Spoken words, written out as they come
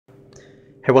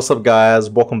Hey, what's up guys?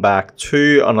 Welcome back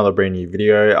to another brand new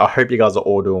video. I hope you guys are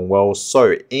all doing well.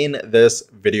 So in this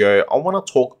video, I want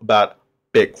to talk about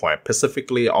Bitcoin.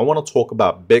 Specifically, I want to talk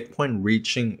about Bitcoin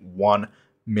reaching $1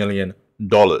 million.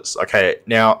 Okay,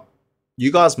 now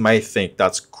you guys may think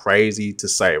that's crazy to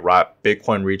say, right?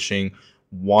 Bitcoin reaching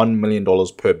 $1 million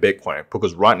per Bitcoin,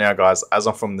 because right now, guys, as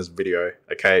I'm from this video,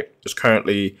 okay, it's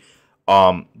currently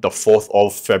the 4th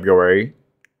of February,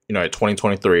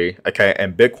 2023, okay,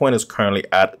 and Bitcoin is currently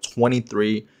at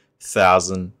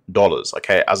 $23,000,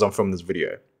 okay, as I'm from this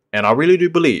video. And I really do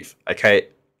believe, okay,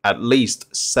 at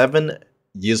least 7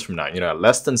 years from now,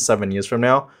 less than 7 years from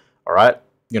now, all right,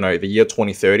 the year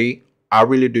 2030, I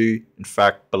really do, in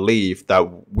fact, believe that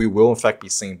we will, in fact, be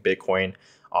seeing Bitcoin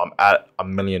at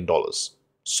 $1 million.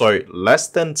 So less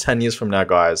than 10 years from now,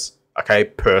 guys, okay,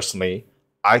 personally,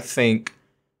 I think,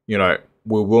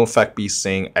 we will in fact be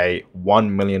seeing a $1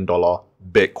 million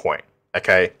Bitcoin,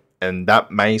 okay? And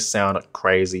that may sound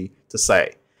crazy to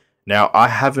say. Now, I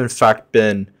have in fact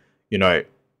been,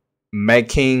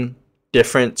 making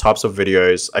different types of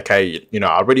videos, okay? I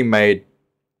already made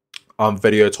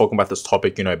video talking about this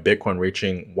topic, Bitcoin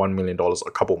reaching $1 million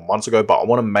a couple months ago, but I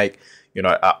want to make, an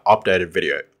updated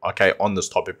video, okay, on this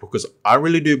topic, because I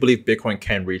really do believe Bitcoin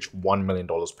can reach $1 million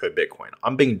per Bitcoin.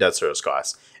 I'm being dead serious,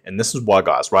 guys. And this is why,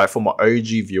 guys, right? For my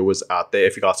OG viewers out there,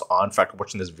 if you guys are in fact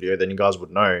watching this video, then you guys would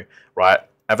know, right?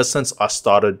 Ever since I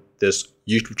started this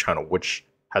YouTube channel, which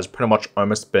has pretty much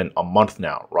almost been a month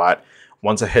now, right?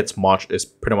 Once it hits March, it's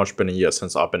pretty much been a year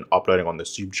since I've been uploading on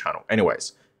this YouTube channel.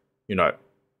 Anyways,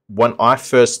 when I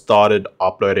first started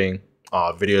uploading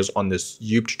videos on this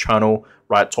YouTube channel,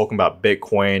 right, talking about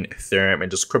Bitcoin, Ethereum,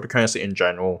 and just cryptocurrency in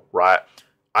general, right,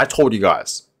 I told you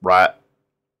guys, right,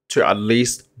 to at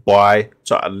least buy,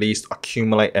 to at least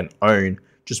accumulate and own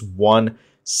just one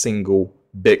single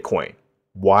Bitcoin.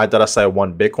 Why did I say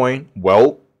one Bitcoin?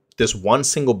 Well, this one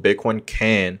single Bitcoin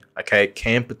can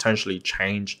potentially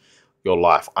change your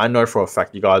life. I know for a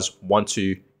fact you guys want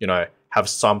to, have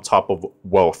some type of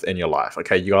wealth in your life.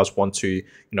 Okay, you guys want to,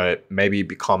 maybe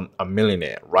become a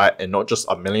millionaire, right? And not just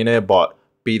a millionaire, but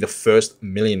be the first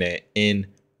millionaire in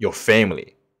your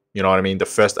family. You know what I mean? The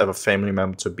first ever family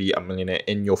member to be a millionaire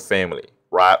in your family,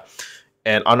 right?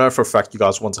 And I know for a fact you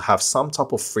guys want to have some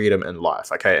type of freedom in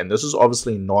life, okay? And this is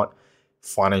obviously not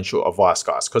financial advice,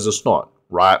 guys, because it's not,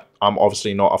 right? I'm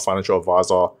obviously not a financial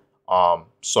advisor.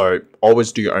 So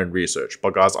always do your own research.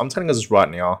 But guys, I'm telling you this right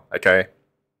now, okay?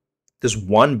 This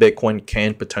one Bitcoin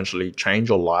can potentially change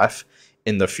your life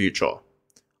in the future.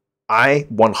 I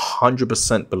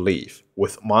 100% believe,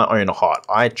 with my own heart,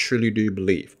 I truly do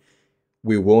believe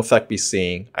we will in fact be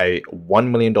seeing a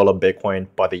 $1 million Bitcoin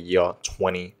by the year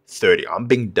 2030. I'm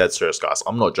being dead serious, guys.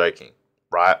 I'm not joking,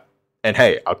 right? And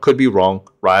hey, I could be wrong,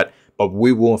 right? But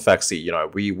we will in fact see,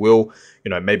 we will,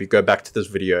 maybe go back to this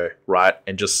video, right?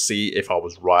 And just see if I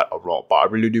was right or wrong. But I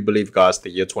really do believe, guys, the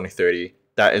year 2030,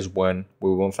 that is when we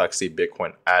will in fact see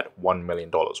Bitcoin at $1 million.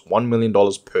 $1 million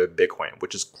per Bitcoin,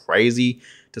 which is crazy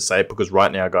to say, because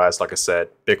right now, guys, like I said,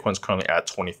 Bitcoin's currently at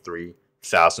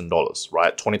 $23,000,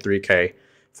 right? 23K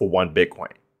for one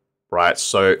Bitcoin, right?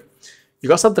 So you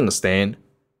guys have to understand,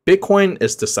 Bitcoin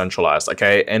is decentralized,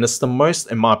 okay? And it's the most,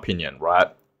 in my opinion, right?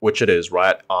 Which it is,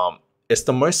 right? It's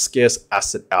the most scarce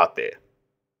asset out there.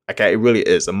 Okay, it really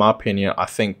is. In my opinion, I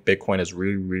think Bitcoin is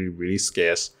really, really, really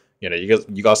scarce.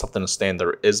 You guys have to understand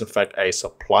there is in fact a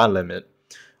supply limit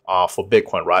for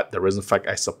Bitcoin, right? There is in fact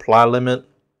a supply limit,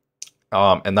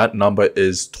 and that number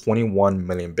is 21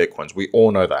 million Bitcoins. We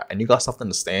all know that, and you guys have to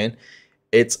understand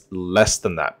it's less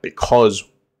than that, because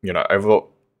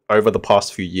over the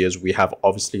past few years we have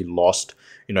obviously lost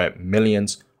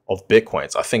millions of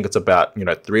Bitcoins. I think it's about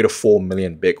 3 to 4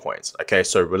 million Bitcoins. Okay,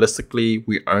 so realistically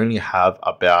we only have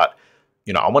about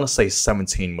I want to say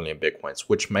 17 million Bitcoins,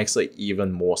 which makes it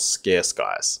even more scarce,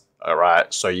 guys. All right.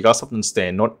 So you guys have to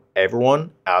understand, not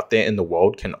everyone out there in the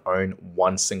world can own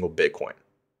one single Bitcoin.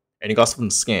 And you guys have to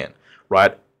understand,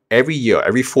 right? Every year,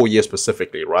 every 4 years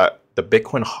specifically, right? The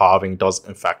Bitcoin halving does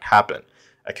in fact happen.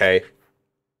 Okay.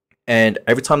 And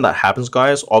every time that happens,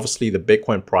 guys, obviously the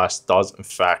Bitcoin price does in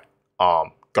fact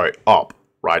go up,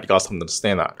 right? You guys have to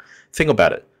understand that. Think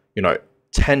about it.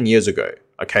 10 years ago,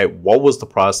 okay, what was the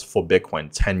price for Bitcoin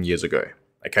 10 years ago?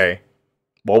 Okay,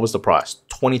 what was the price?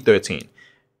 2013.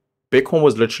 Bitcoin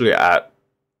was literally at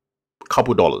a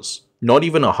couple dollars, not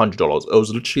even $100. It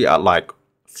was literally at like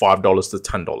 $5 to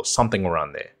 $10, something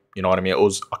around there. You know what I mean? It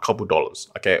was a couple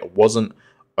dollars. Okay, it wasn't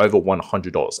over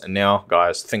 $100. And now,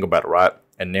 guys, think about it, right?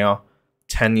 And now,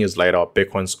 10 years later,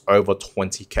 Bitcoin's over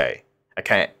 20K.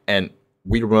 Okay, and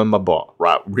we remember,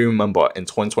 right? We remember in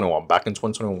 2021, back in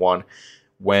 2021,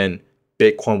 when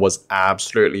Bitcoin was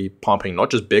absolutely pumping, not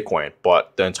just Bitcoin,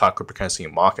 but the entire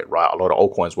cryptocurrency market, right? A lot of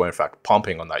altcoins were in fact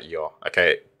pumping on that year,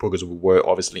 okay? Because we were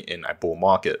obviously in a bull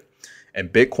market.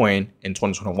 And Bitcoin in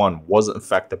 2021 was in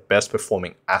fact the best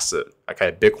performing asset,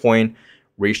 okay? Bitcoin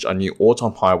reached a new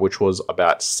all-time high, which was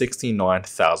about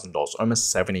 $69,000,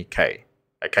 almost 70K,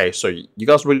 okay? So you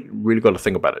guys really got to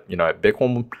think about it. You know,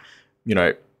 Bitcoin, you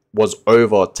know, was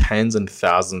over tens and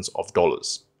thousands of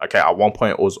dollars, okay? At one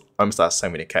point, it was almost at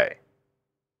 70K.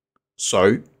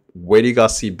 So where do you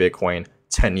guys see Bitcoin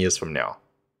 10 years from now?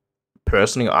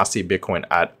 Personally, I see Bitcoin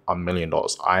at $1 million.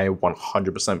 I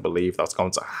 100% believe that's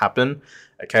going to happen,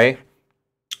 okay?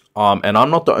 And I'm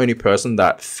not the only person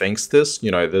that thinks this. You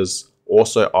know, there's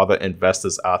also other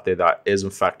investors out there that is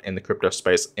in fact in the crypto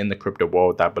space, in the crypto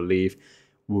world, that believe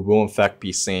we will in fact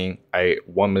be seeing a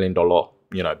 $1 million,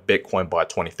 you know, Bitcoin by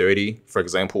 2030. For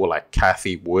example, like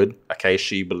Cathie Wood, okay,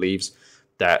 she believes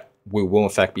that we will in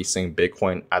fact be seeing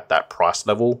Bitcoin at that price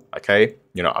level, okay,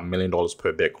 you know, $1 million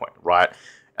per Bitcoin, right?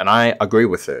 And I agree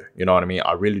with her, you know what I mean?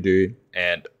 I really do.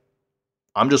 And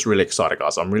I'm just really excited,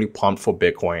 guys. I'm really pumped for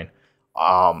Bitcoin.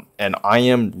 And I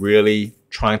am really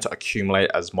trying to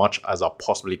accumulate as much as I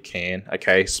possibly can,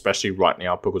 okay, especially right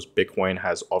now because Bitcoin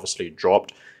has obviously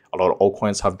dropped. A lot of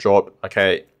altcoins have dropped,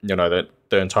 okay, you know,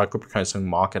 the entire cryptocurrency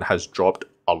market has dropped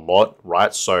a lot,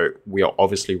 right? So we are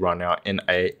obviously right now in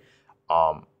a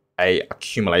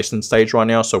accumulation stage right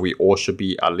now, so we all should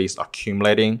be at least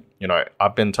accumulating. You know,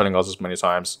 I've been telling us this many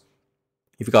times,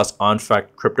 if you guys are in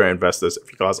fact crypto investors,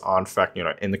 if you guys are in fact, you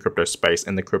know, in the crypto space,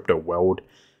 in the crypto world,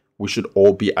 we should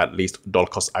all be at least dollar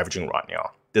cost averaging right now.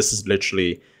 This is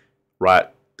literally right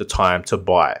the time to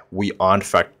buy. We are in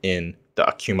fact in the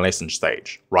accumulation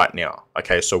stage right now,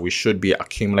 okay? So we should be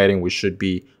accumulating, we should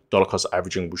be dollar cost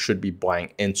averaging, we should be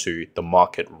buying into the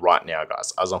market right now,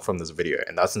 guys, as I'm from this video.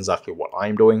 And that's exactly what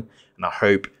I'm doing. And I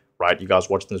hope, right, you guys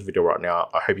watching this video right now,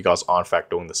 I hope you guys are in fact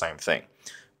doing the same thing.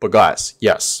 But guys,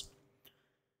 yes,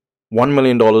 $1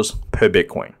 million per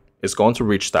Bitcoin is going to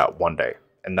reach that one day.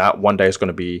 And that one day is going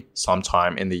to be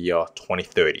sometime in the year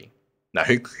 2030. Now,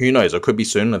 who knows? It could be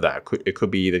sooner than that. It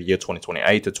could be the year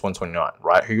 2028 to 2029,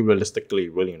 right? Who realistically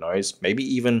really knows? Maybe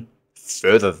even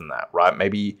further than that, right?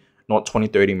 Maybe not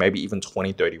 2030, maybe even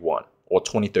 2031 or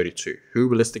 2032. Who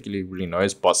realistically really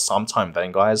knows? But sometime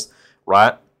then, guys,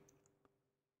 right,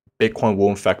 Bitcoin will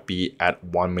in fact be at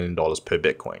 $1 million per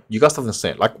Bitcoin. You guys have to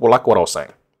understand, like what I was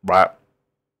saying, right?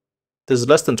 There's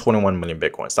less than 21 million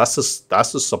Bitcoins.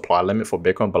 That's the supply limit for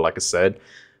Bitcoin. But like I said,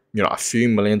 you know, a few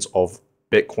millions of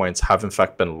Bitcoins have in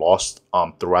fact been lost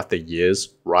throughout the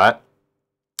years, right?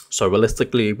 So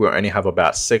realistically, we only have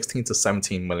about 16 to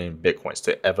 17 million Bitcoins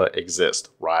to ever exist,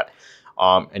 right?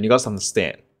 And you guys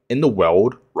understand, in the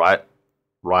world, right,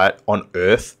 on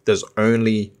Earth, there's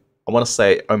only, I want to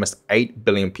say, almost 8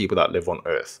 billion people that live on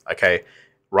Earth, okay?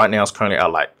 Right now, it's currently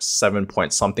at like 7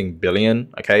 point something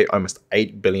billion, okay? Almost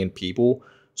 8 billion people.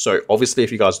 So obviously,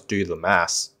 if you guys do the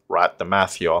math, right, the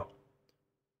math here,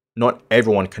 not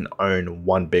everyone can own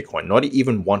one Bitcoin, not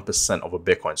even 1% of a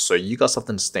Bitcoin. So you guys have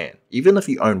to understand, even if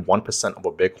you own 1% of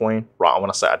a Bitcoin, right, I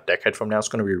want to say a decade from now, it's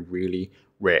going to be really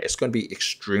rare. It's going to be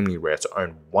extremely rare to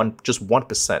own just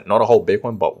 1%, not a whole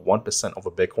Bitcoin, but 1% of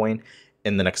a Bitcoin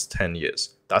in the next 10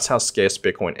 years. That's how scarce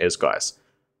Bitcoin is, guys.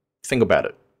 Think about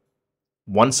it.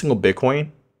 One single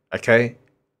Bitcoin, okay,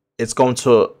 it's going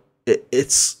to,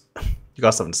 it's, you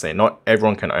guys have to understand, not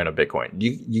everyone can own a Bitcoin.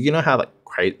 You know how like,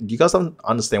 do you guys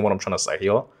understand what I'm trying to say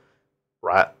here,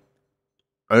 right?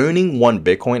 Owning one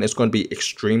Bitcoin is going to be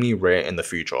extremely rare in the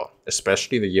future,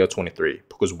 especially the year 23,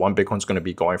 because one Bitcoin is going to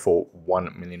be going for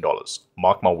 $1 million.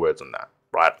 Mark my words on that,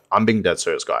 right? I'm being dead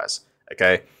serious, guys,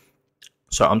 okay?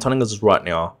 So I'm telling this right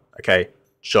now, okay?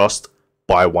 Just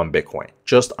buy one Bitcoin.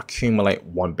 Just accumulate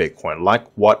one Bitcoin, like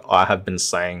what I have been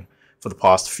saying for the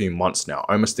past few months now,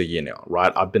 almost a year now,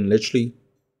 right? I've been literally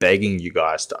begging you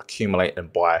guys to accumulate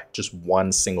and buy just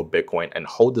one single Bitcoin and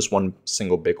hold this one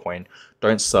single Bitcoin.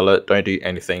 Don't sell it. Don't do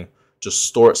anything. Just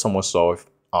store it somewhere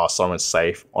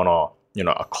safe on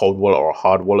a cold wallet or a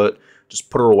hard wallet.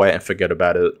 Just put it away and forget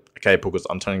about it. Okay, because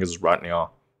I'm telling you this right now,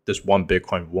 this one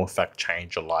Bitcoin will in fact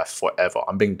change your life forever.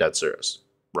 I'm being dead serious,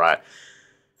 right?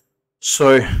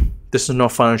 So this is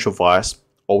not financial advice.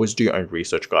 Always do your own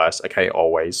research, guys. Okay,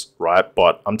 always, right?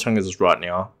 But I'm telling you this right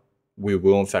now, we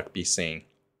will in fact be seeing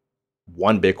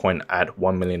one Bitcoin at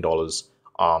 $1 million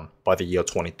by the year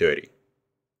 2030.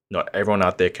 Not everyone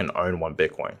out there can own one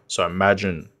Bitcoin. So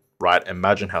imagine, right?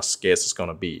 Imagine how scarce it's going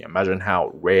to be. Imagine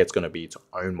how rare it's going to be to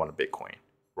own one Bitcoin,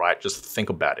 right? Just think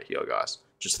about it here, guys.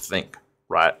 Just think,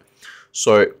 right?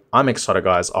 So I'm excited,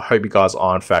 guys. I hope you guys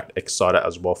are in fact excited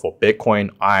as well for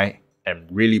Bitcoin. I am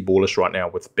really bullish right now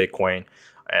with Bitcoin,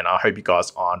 and I hope you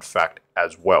guys are in fact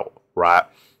as well, right?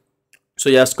 So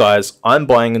yes, guys, I'm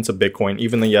buying into Bitcoin,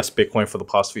 even though yes, Bitcoin for the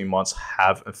past few months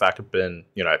have in fact been,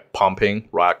 pumping,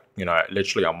 right?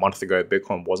 Literally a month ago,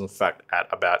 Bitcoin was in fact at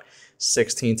about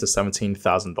 $16,000 to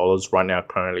 $17,000. Right now,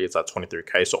 currently it's at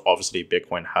 23K. So obviously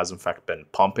Bitcoin has in fact been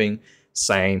pumping.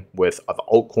 Same with other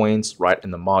altcoins, right, in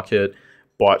the market.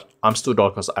 But I'm still dollar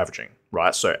cost averaging,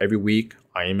 right? So every week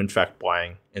I am in fact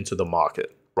buying into the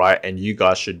market, right? And you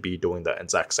guys should be doing the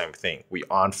exact same thing. We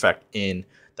are in fact in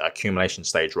the accumulation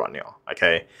stage right now,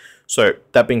 okay? So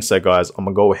that being said, guys, I'm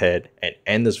gonna go ahead and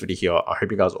end this video here. I hope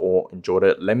you guys all enjoyed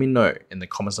it. Let me know in the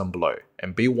comments down below,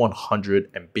 and be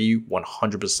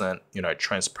 100%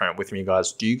 transparent with me,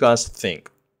 guys. Do you guys think,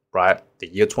 right, the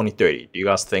year 2030, do you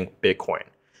guys think Bitcoin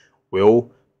will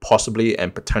possibly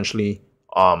and potentially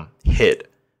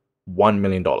hit $1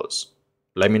 million?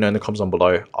 Let me know in the comments down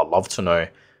below. I'd love to know.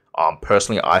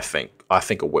 Personally, I think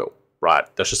it will. Right,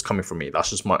 that's just coming from me. That's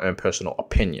just my own personal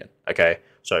opinion. Okay,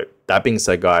 so that being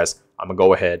said, guys, I'm gonna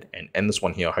go ahead and end this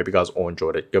one here. I hope you guys all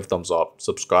enjoyed it. Give a thumbs up,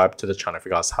 subscribe to the channel if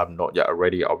you guys have not yet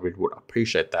already. I really would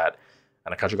appreciate that.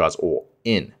 And I'll catch you guys all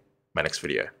in my next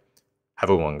video. Have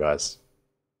a good one, guys.